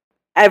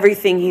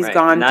everything he's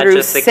gone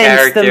through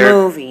since the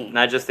movie.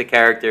 Not just the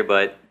character,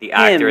 but the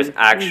actor's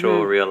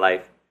actual real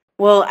life.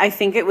 Well, I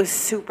think it was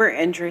super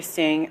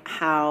interesting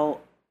how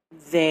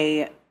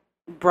they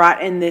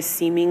brought in this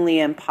seemingly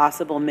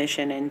impossible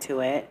mission into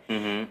it.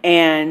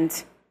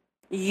 And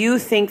you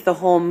think the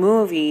whole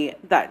movie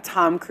that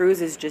Tom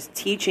Cruise is just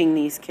teaching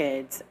these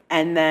kids,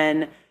 and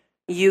then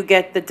you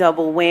get the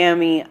double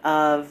whammy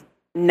of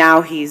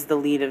now he's the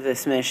lead of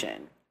this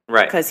mission.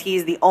 Right. Because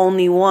he's the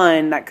only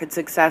one that could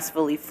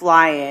successfully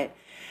fly it.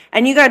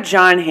 And you got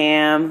John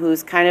Hamm,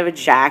 who's kind of a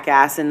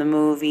jackass in the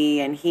movie,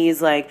 and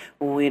he's like,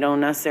 well, we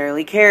don't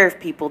necessarily care if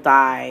people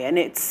die. And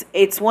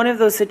it's one of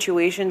those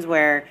situations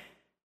where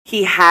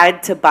he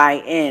had to buy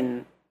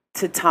in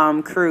to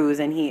Tom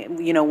Cruise, and he,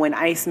 you know, when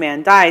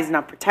Iceman dies,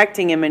 not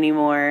protecting him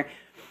anymore,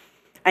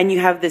 and you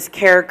have this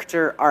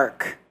character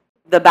arc.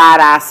 The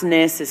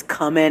badassness is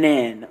coming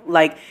in.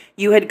 Like,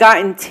 you had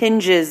gotten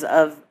tinges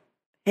of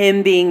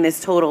him being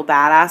this total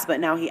badass, but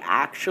now he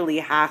actually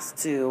has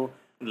to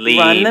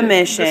run the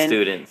mission. The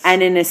students.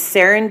 And in a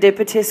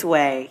serendipitous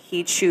way,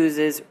 he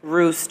chooses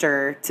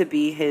Rooster to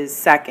be his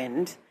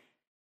second.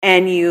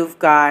 And you've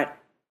got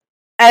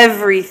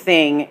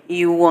everything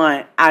you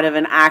want out of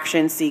an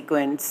action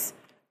sequence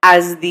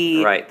as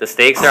the the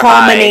stakes are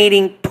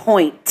culminating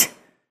point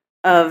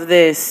of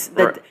this,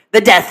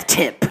 the death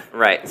tip.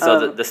 Right.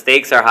 So the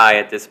stakes are high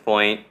at this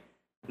point.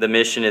 The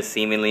mission is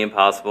seemingly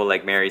impossible,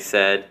 like Mary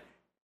said.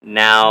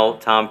 Now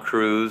Tom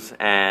Cruise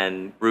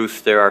and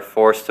Rooster are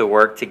forced to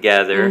work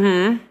together.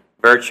 Mm-hmm.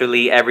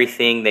 Virtually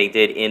everything they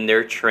did in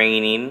their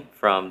training,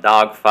 from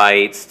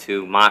dogfights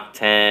to Mach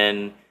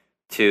 10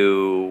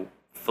 to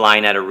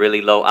flying at a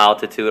really low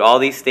altitude, all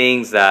these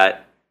things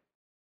that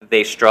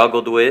they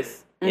struggled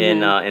with in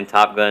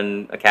Top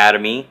Gun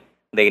Academy,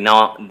 they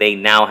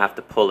now have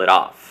to pull it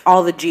off.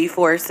 All the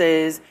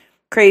G-forces,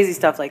 crazy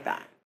stuff like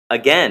that.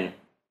 Again,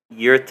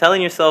 you're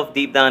telling yourself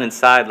deep down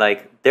inside,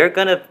 like, they're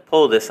going to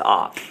pull this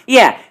off.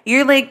 Yeah,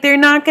 you're like, they're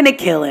not going to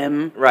kill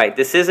him. Right.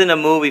 This isn't a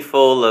movie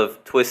full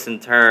of twists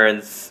and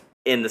turns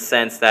in the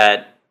sense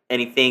that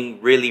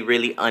anything really,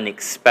 really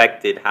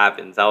unexpected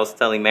happens. I was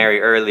telling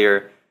Mary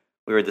earlier,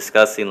 we were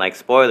discussing, like,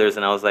 spoilers,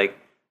 and I was like,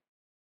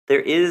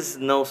 there is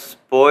no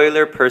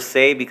spoiler per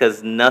se,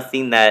 because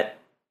nothing that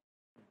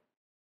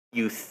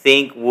you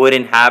think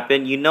wouldn't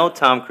happen. You know,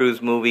 Tom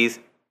Cruise movies,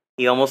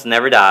 he almost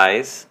never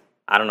dies.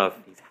 I don't know if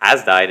he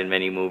has died in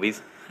many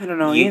movies. I don't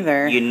know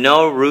either. You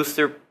know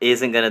Rooster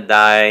isn't going to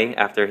die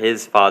after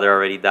his father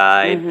already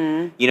died.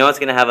 Mm-hmm. You know it's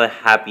going to have a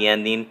happy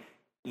ending.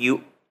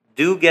 You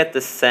do get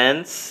the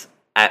sense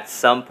at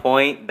some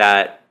point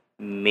that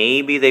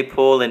maybe they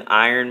pull an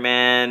Iron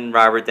Man,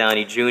 Robert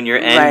Downey Jr.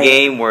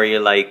 endgame where you're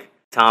like,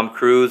 Tom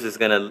Cruise is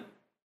going to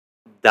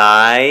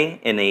die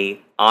in a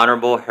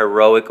honorable,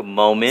 heroic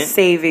moment.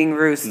 Saving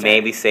Rooster.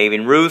 Maybe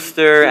saving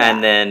Rooster,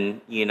 and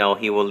then, you know,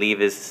 he will leave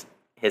his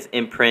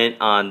imprint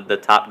on the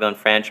Top Gun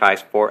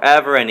franchise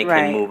forever, and it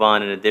can move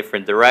on in a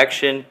different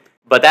direction.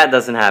 But that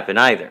doesn't happen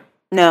either.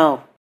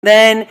 No.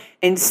 Then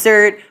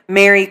insert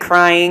Mary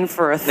crying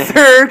for a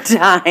third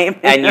time.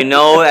 And you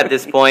know at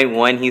this point,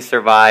 when he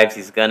survives,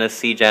 he's going to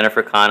see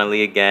Jennifer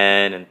Connelly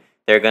again, and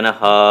they're going to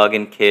hug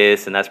and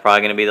kiss, and that's probably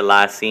going to be the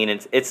last scene.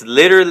 It's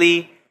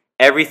literally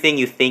everything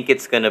you think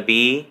it's going to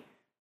be.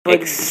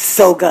 But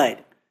so good.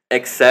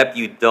 Except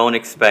you don't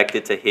expect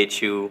it to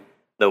hit you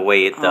the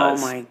way it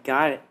does. Oh my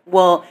God.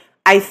 Well,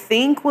 I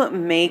think what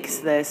makes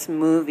this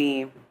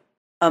movie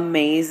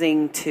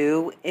amazing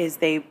too is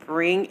they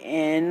bring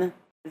in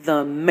the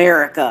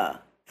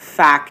America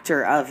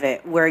factor of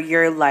it, where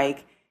you're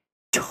like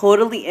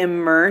totally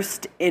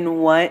immersed in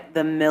what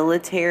the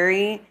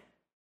military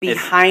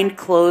behind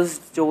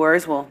closed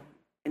doors, well,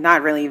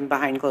 not really even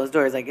behind closed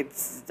doors, like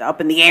it's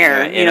up in the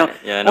air,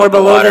 or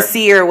below the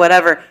sea or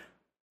whatever,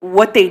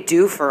 what they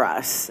do for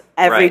us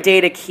every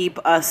day to keep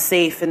us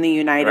safe in the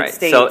United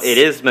States. So it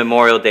is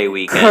Memorial Day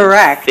weekend.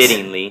 Correct.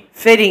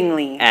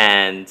 Fittingly.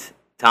 And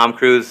Tom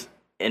Cruise,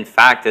 in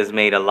fact, has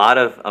made a lot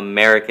of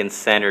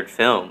American-centered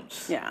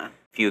films. Yeah.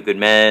 Few Good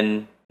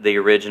Men, the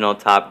original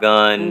Top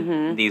Gun.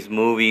 Mm-hmm. These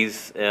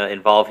movies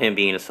involve him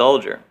being a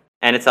soldier.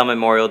 And it's on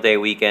Memorial Day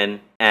weekend,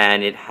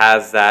 and it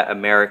has that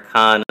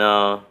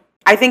Americana.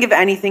 I think if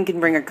anything can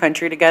bring a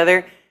country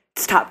together,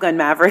 it's Top Gun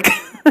Maverick.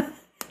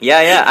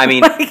 Yeah. I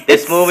mean, like,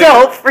 this movie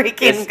so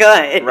freaking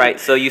good. Right.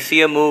 So you see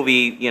a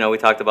movie, we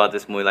talked about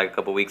this movie like a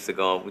couple weeks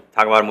ago. We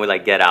talked about a movie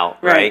like Get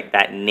Out, right?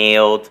 That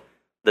nailed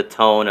the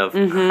tone of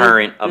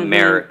current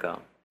America.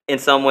 In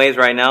some ways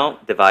right now,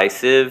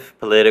 divisive,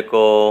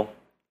 political,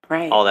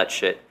 all that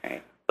shit.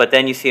 Right. But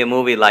then you see a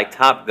movie like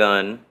Top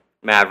Gun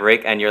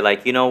Maverick, and you're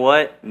like, you know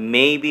what?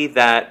 Maybe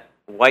that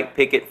white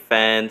picket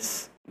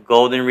fence,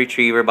 golden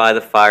retriever by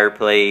the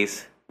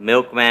fireplace,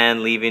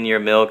 milkman leaving your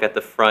milk at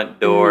the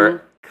front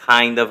door,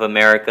 kind of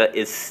America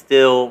is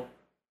still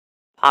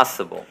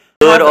possible.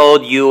 Good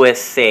old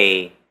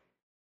USA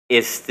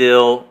is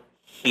still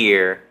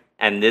here,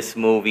 and this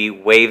movie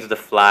waves the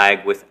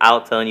flag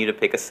without telling you to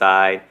pick a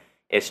side.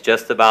 It's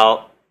just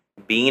about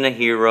being a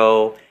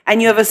hero.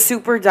 And you have a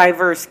super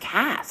diverse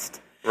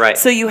cast. Right.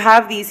 So you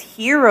have these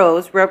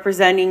heroes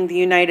representing the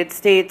United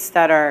States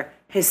that are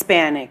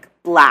Hispanic,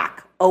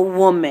 Black, a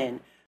woman,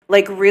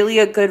 like really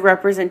a good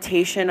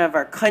representation of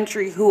our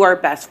country, who are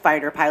best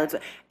fighter pilots.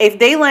 If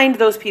they lined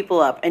those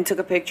people up and took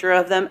a picture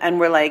of them and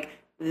were like,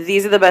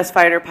 these are the best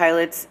fighter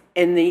pilots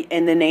in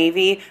the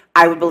Navy,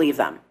 I would believe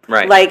them.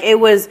 Right. Like, it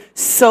was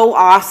so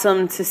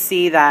awesome to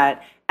see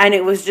that. And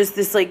it was just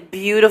this like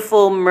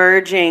beautiful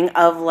merging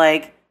of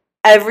like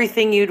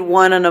everything you'd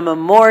want on a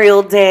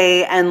Memorial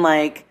Day and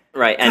like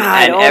right. And,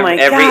 God, and oh my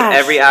gosh.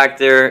 every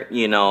actor,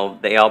 you know,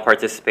 they all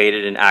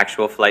participated in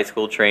actual flight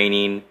school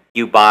training.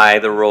 You buy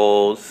the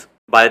roles.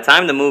 By the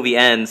time the movie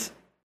ends,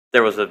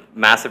 there was a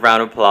massive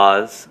round of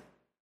applause.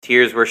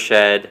 Tears were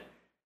shed,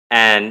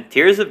 and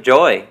tears of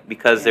joy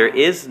because there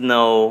is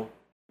no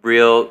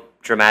real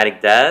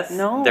dramatic death.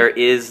 No. There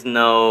is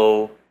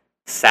no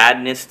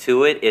sadness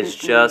to it. It's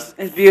just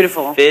it's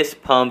beautiful.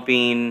 Fist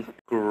pumping,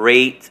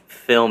 great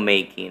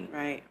filmmaking.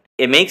 Right.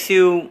 It makes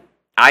you,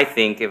 I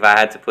think, if I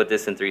had to put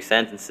this in 3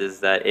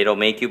 sentences, that it'll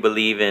make you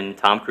believe in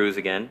Tom Cruise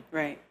again.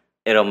 Right.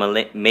 It'll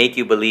make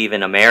you believe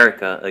in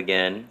America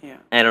again. Yeah.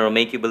 And it'll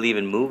make you believe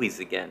in movies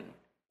again.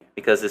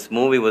 Because this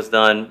movie was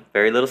done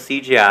very little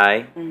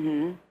CGI.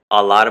 Mm-hmm.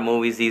 A lot of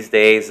movies these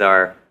days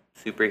are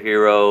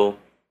superhero,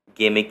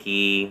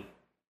 gimmicky,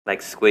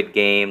 like Squid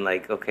Game.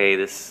 Like, okay,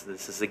 this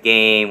is a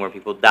game where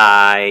people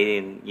die,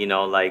 and you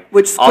know, like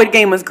which Squid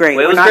Game was great.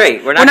 Well, it was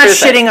great. We're not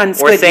shitting on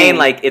Squid Game. We're saying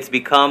like it's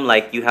become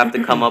like you have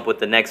to come up with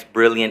the next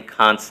brilliant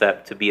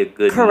concept to be a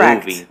good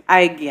movie.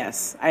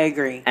 Yes, I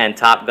agree. And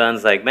Top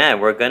Gun's like, man,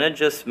 we're gonna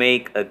just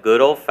make a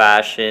good old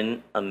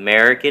fashioned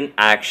American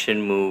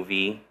action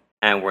movie.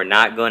 And we're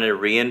not going to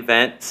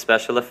reinvent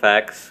special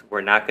effects.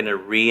 We're not going to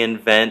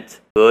reinvent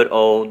good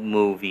old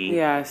movie.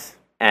 Yes.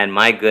 And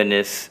my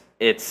goodness,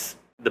 it's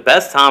the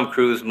best Tom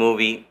Cruise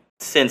movie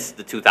since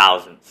the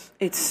 2000s.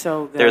 It's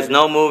so good. There's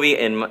no movie,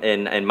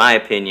 in my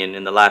opinion,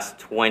 in the last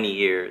 20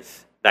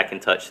 years that can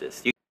touch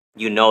this.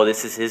 You know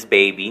this is his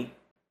baby.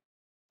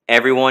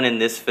 Everyone in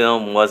this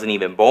film wasn't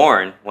even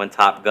born when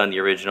Top Gun, the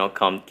original,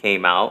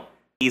 came out.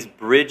 He's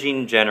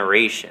bridging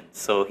generations.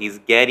 So he's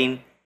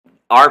getting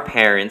our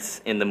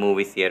parents in the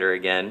movie theater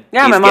again.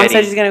 Yeah, my mom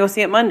said she's going to go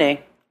see it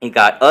Monday. He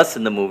got us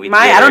in the movie theater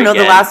I don't know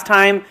again. the last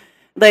time,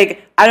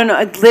 like, I don't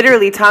know,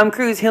 literally Tom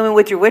Cruise, Heal Me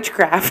With Your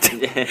Witchcraft.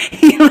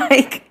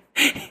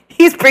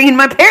 He's bringing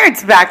my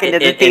parents back into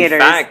the theaters. In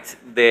fact,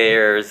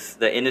 there's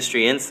the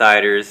industry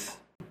insiders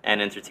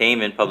and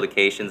entertainment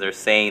publications are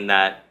saying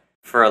that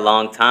for a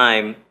long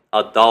time,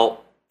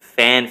 adult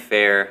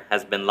fanfare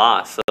has been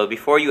lost. So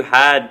before you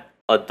had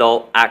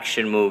adult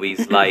action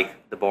movies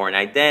like The Bourne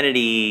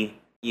Identity,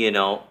 you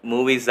know,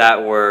 movies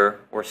that were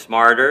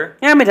smarter.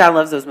 Yeah, my dad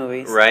loves those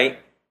movies. Right?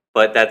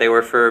 But that they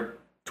were for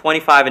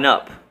 25 and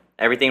up.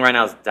 Everything right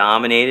now is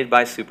dominated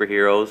by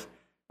superheroes,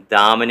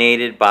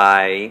 dominated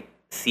by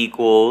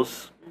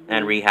sequels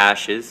and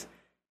rehashes.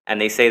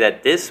 And they say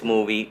that this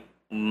movie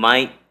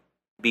might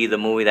be the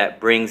movie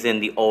that brings in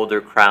the older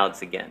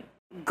crowds again.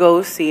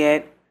 Go see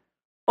it.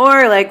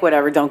 Or like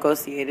whatever, don't go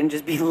see it and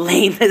just be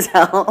lame as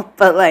hell.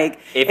 But like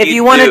if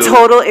you want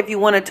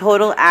a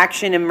total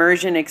action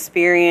immersion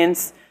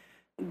experience,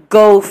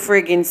 go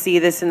friggin' see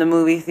this in the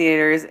movie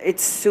theaters.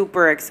 It's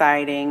super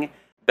exciting.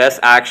 Best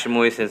action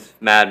movie since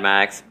Mad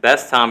Max.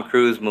 Best Tom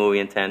Cruise movie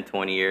in 10,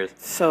 20 years.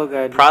 So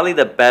good. Probably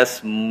the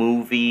best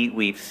movie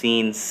we've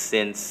seen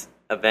since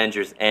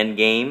Avengers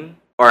Endgame.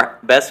 Or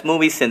best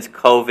movie since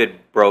COVID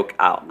broke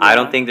out. Yeah. I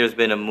don't think there's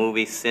been a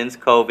movie since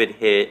COVID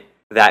hit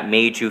that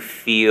made you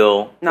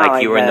feel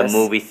like you were in the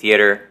movie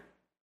theater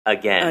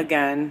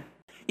again.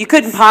 You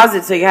couldn't pause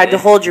it, so you had to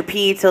hold your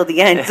pee till the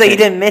end, so you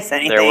didn't miss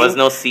anything. There was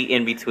no seat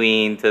in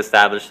between to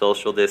establish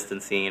social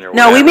distancing or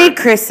whatever. No, we made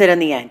Chris sit in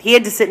the end. He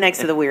had to sit next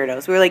to the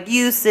weirdos. We were like,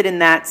 you sit in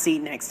that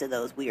seat next to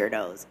those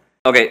weirdos.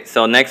 Okay,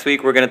 so next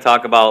week we're going to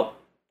talk about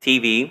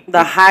TV.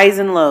 The highs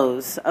and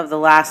lows of the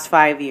last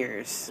 5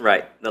 years.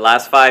 Right. The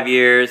last 5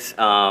 years,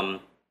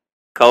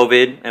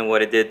 COVID and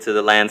what it did to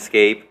the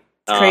landscape.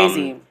 It's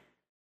crazy.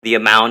 The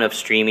amount of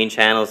streaming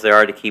channels there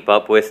are to keep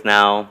up with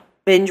now.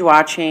 Binge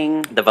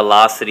watching. The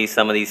velocity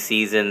some of these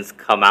seasons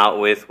come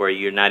out with where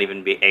you're not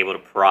even able to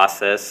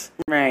process.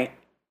 Right.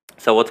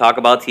 So we'll talk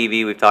about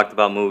TV. We've talked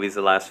about movies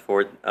the last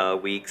 4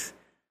 weeks.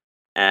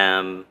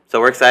 So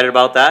we're excited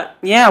about that.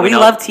 Yeah, we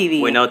love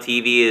TV. We know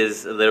TV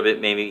is a little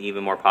bit maybe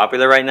even more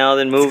popular right now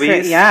than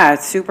movies. Yeah,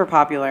 it's super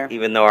popular.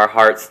 Even though our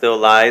heart still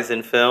lies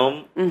in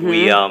film,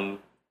 we love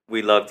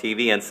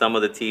TV, and some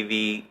of the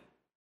TV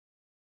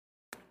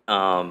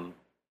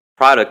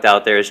product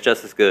out there is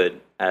just as good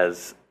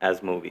as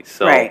movies.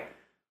 So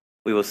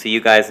we will see you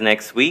guys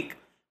next week.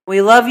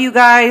 We love you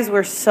guys.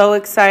 We're so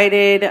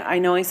excited. I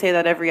know I say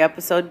that every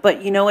episode,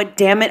 but you know what?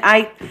 Damn it.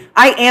 I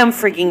am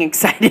freaking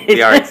excited.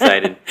 We are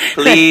excited.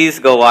 Please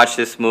go watch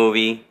this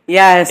movie.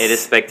 Yes. It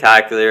is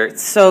spectacular.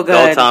 It's so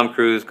good. Go Tom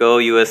Cruise. Go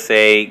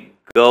USA.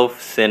 Go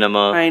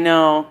cinema. I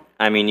know.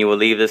 I mean, you will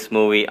leave this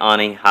movie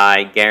on a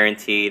high,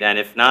 guaranteed. And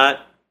if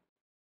not,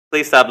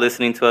 please stop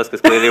listening to us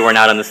because clearly we're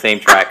not on the same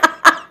track.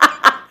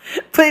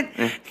 But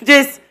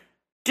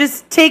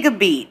just take a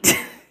beat.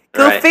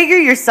 Go figure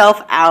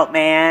yourself out,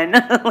 man.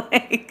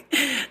 Like,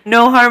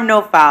 no harm,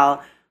 no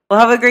foul. Well,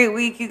 have a great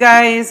week, you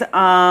guys.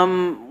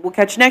 We'll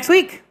catch you next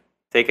week.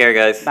 Take care,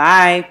 guys.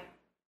 Bye.